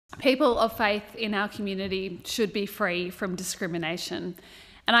People of faith in our community should be free from discrimination,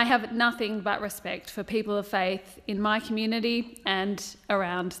 and I have nothing but respect for people of faith in my community and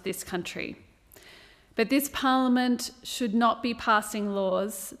around this country. But this Parliament should not be passing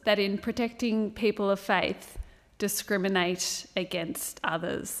laws that, in protecting people of faith, discriminate against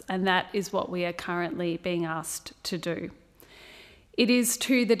others, and that is what we are currently being asked to do. It is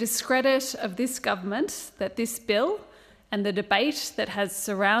to the discredit of this government that this bill and the debate that has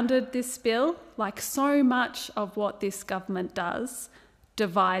surrounded this bill, like so much of what this government does,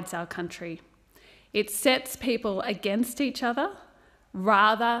 divides our country. It sets people against each other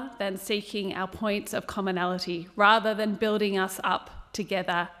rather than seeking our points of commonality, rather than building us up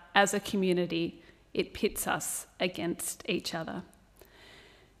together as a community. It pits us against each other.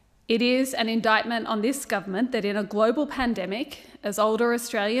 It is an indictment on this government that in a global pandemic, as older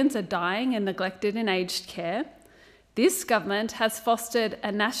Australians are dying and neglected in aged care, this government has fostered a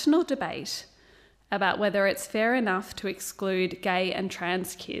national debate about whether it's fair enough to exclude gay and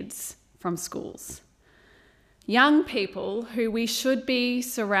trans kids from schools. Young people who we should be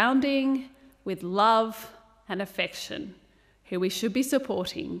surrounding with love and affection, who we should be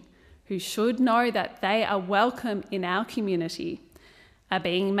supporting, who should know that they are welcome in our community, are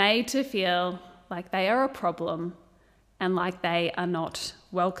being made to feel like they are a problem and like they are not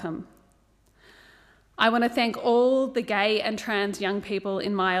welcome. I want to thank all the gay and trans young people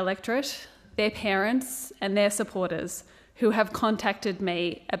in my electorate, their parents and their supporters who have contacted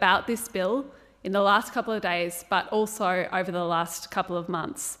me about this bill in the last couple of days, but also over the last couple of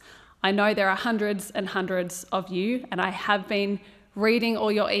months. I know there are hundreds and hundreds of you, and I have been reading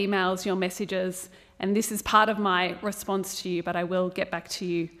all your emails, your messages, and this is part of my response to you, but I will get back to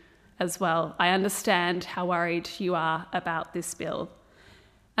you as well. I understand how worried you are about this bill.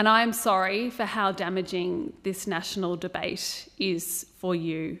 And I'm sorry for how damaging this national debate is for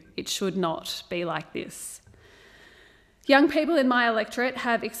you. It should not be like this. Young people in my electorate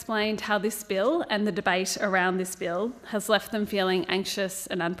have explained how this bill and the debate around this bill has left them feeling anxious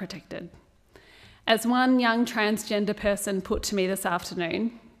and unprotected. As one young transgender person put to me this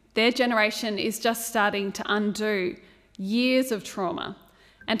afternoon, their generation is just starting to undo years of trauma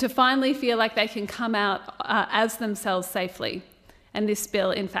and to finally feel like they can come out as themselves safely. And this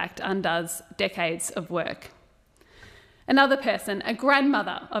bill, in fact, undoes decades of work. Another person, a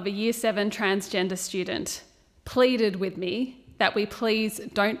grandmother of a Year 7 transgender student, pleaded with me that we please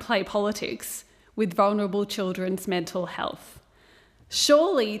don't play politics with vulnerable children's mental health.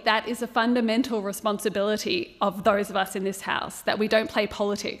 Surely that is a fundamental responsibility of those of us in this House, that we don't play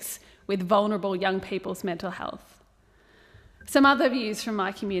politics with vulnerable young people's mental health. Some other views from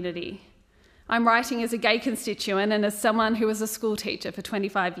my community. I'm writing as a gay constituent and as someone who was a school teacher for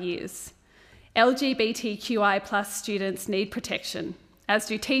 25 years. LGBTQI+ students need protection, as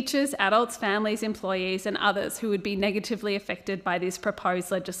do teachers, adults, families, employees, and others who would be negatively affected by this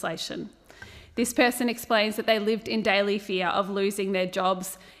proposed legislation. This person explains that they lived in daily fear of losing their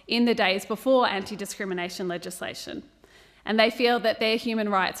jobs in the days before anti-discrimination legislation, and they feel that their human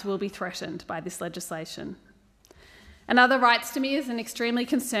rights will be threatened by this legislation. Another writes to me as an extremely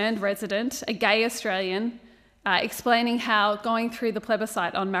concerned resident, a gay Australian, explaining how going through the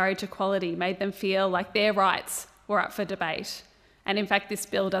plebiscite on marriage equality made them feel like their rights were up for debate. And in fact, this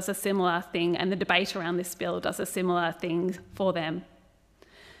bill does a similar thing, and the debate around this bill does a similar thing for them.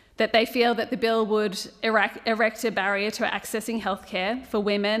 That they feel that the bill would erect a barrier to accessing healthcare for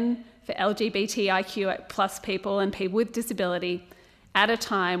women, for LGBTIQ+ people and people with disability at a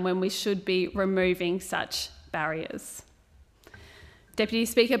time when we should be removing such barriers. Deputy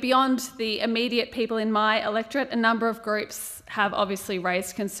Speaker, beyond the immediate people in my electorate, a number of groups have obviously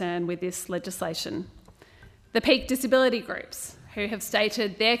raised concern with this legislation. The peak disability groups, who have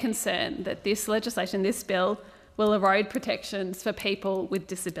stated their concern that this legislation, this bill, will erode protections for people with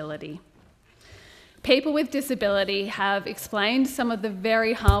disability. People with disability have explained some of the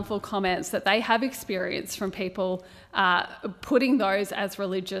very harmful comments that they have experienced from people putting those as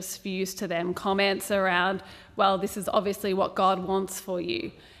religious views to them, comments around, well, this is obviously what God wants for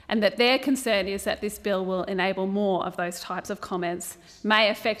you, and that their concern is that this bill will enable more of those types of comments, may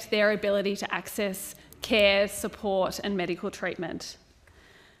affect their ability to access care, support and medical treatment.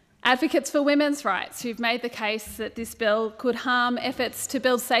 Advocates for women's rights who've made the case that this bill could harm efforts to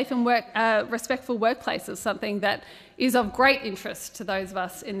build safe and respectful workplaces, something that is of great interest to those of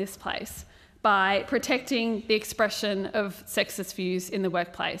us in this place, by protecting the expression of sexist views in the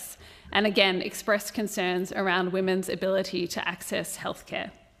workplace, and again expressed concerns around women's ability to access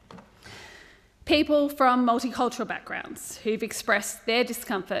healthcare. People from multicultural backgrounds who've expressed their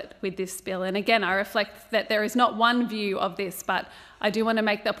discomfort with this bill. And again, I reflect that there is not one view of this, but I do want to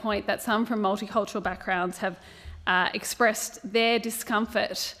make the point that some from multicultural backgrounds have expressed their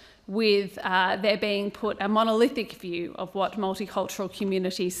discomfort with there being put a monolithic view of what multicultural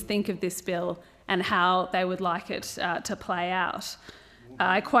communities think of this bill and how they would like it to play out.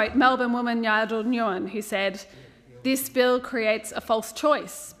 I quote Melbourne woman Yadul Nguyen, who said, "This bill creates a false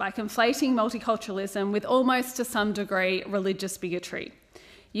choice by conflating multiculturalism with almost to some degree religious bigotry.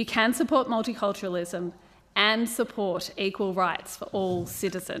 You can support multiculturalism and support equal rights for all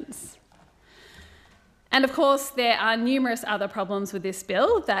citizens." And of course, there are numerous other problems with this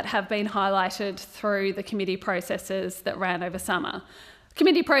bill that have been highlighted through the committee processes that ran over summer.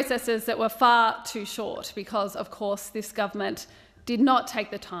 Committee processes that were far too short because, of course, this government did not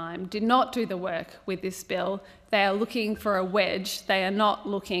take the time, did not do the work with this bill. They are looking for a wedge. They are not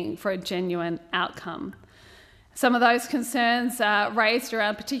looking for a genuine outcome. Some of those concerns raised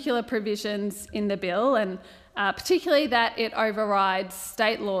around particular provisions in the bill, and particularly that it overrides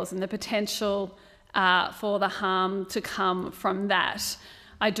state laws and the potential for the harm to come from that.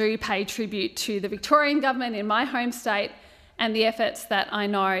 I do pay tribute to the Victorian government in my home state and the efforts that I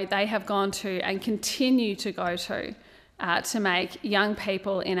know they have gone to and continue to go to make young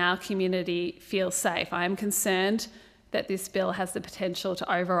people in our community feel safe. I am concerned that this bill has the potential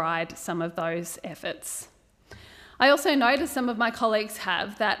to override some of those efforts. I also note, as some of my colleagues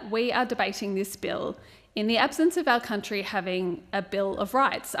have, that we are debating this bill in the absence of our country having a Bill of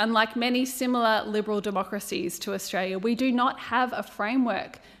Rights. Unlike many similar liberal democracies to Australia, we do not have a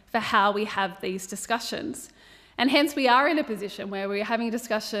framework for how we have these discussions. And hence we are in a position where we're having a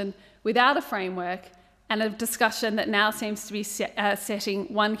discussion without a framework, and a discussion that now seems to be setting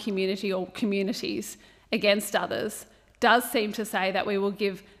one community or communities against others does seem to say that we will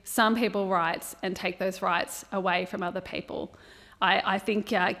give some people rights and take those rights away from other people. I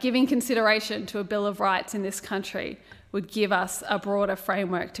think giving consideration to a Bill of Rights in this country would give us a broader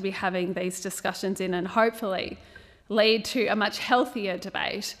framework to be having these discussions in and hopefully lead to a much healthier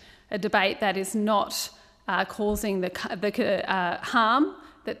debate, a debate that is not causing the harm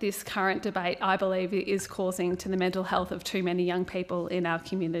that this current debate, I believe, is causing to the mental health of too many young people in our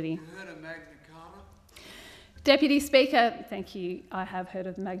community. You heard of Magna Carta? Deputy Speaker, thank you. I have heard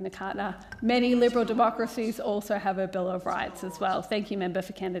of Magna Carta. Many liberal democracies also have a Bill of Rights as well. Thank you, Member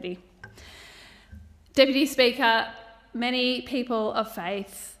for Kennedy. Deputy Speaker, many people of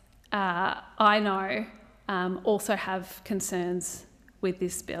faith, I know, also have concerns with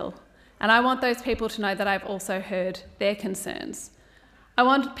this bill. And I want those people to know that I've also heard their concerns. I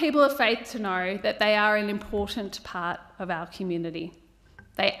want people of faith to know that they are an important part of our community.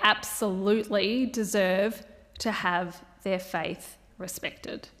 They absolutely deserve to have their faith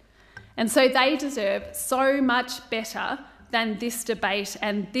respected. And so they deserve so much better than this debate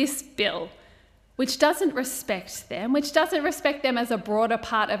and this bill, which doesn't respect them, which doesn't respect them as a broader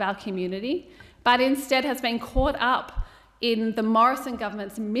part of our community, but instead has been caught up in the Morrison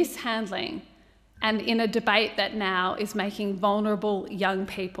government's mishandling and in a debate that now is making vulnerable young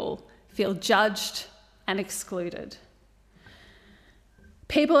people feel judged and excluded.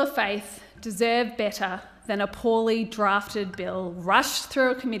 People of faith deserve better than a poorly drafted bill rushed through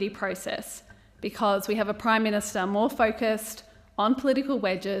a committee process because we have a Prime Minister more focused on political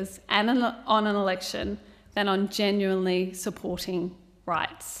wedges and on an election than on genuinely supporting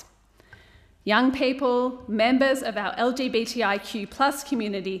rights. Young people, members of our LGBTIQ+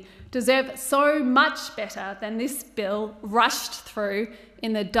 community, deserve so much better than this bill rushed through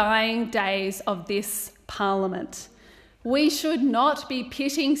in the dying days of this Parliament. We should not be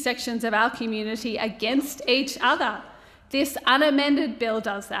pitting sections of our community against each other. This unamended bill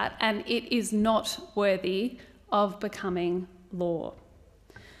does that, and it is not worthy of becoming law.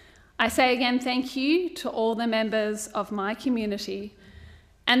 I say again thank you to all the members of my community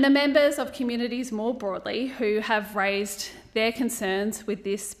and the members of communities more broadly who have raised their concerns with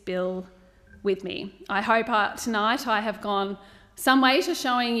this bill with me. I hope tonight I have gone some way to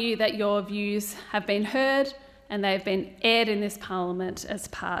showing you that your views have been heard and they've been aired in this Parliament as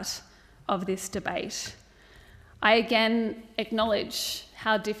part of this debate. I again acknowledge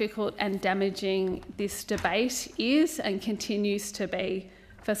how difficult and damaging this debate is and continues to be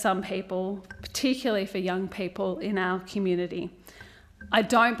for some people, particularly for young people in our community. I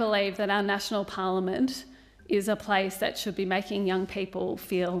don't believe that our national Parliament is a place that should be making young people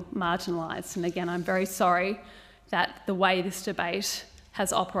feel marginalised. And again, I'm very sorry that the way this debate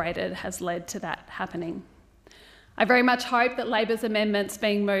has operated has led to that happening. I very much hope that Labor's amendments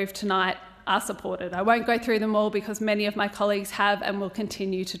being moved tonight are supported. I won't go through them all because many of my colleagues have and will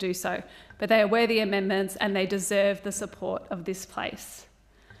continue to do so, but they are worthy amendments and they deserve the support of this place.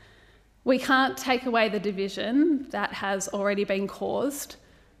 We can't take away the division that has already been caused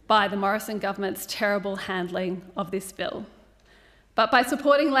by the Morrison government's terrible handling of this bill. But by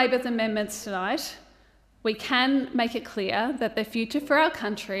supporting Labor's amendments tonight, we can make it clear that the future for our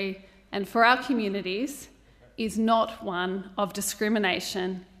country and for our communities is not one of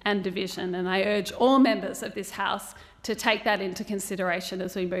discrimination and division. And I urge all members of this House to take that into consideration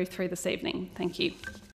as we move through this evening. Thank you.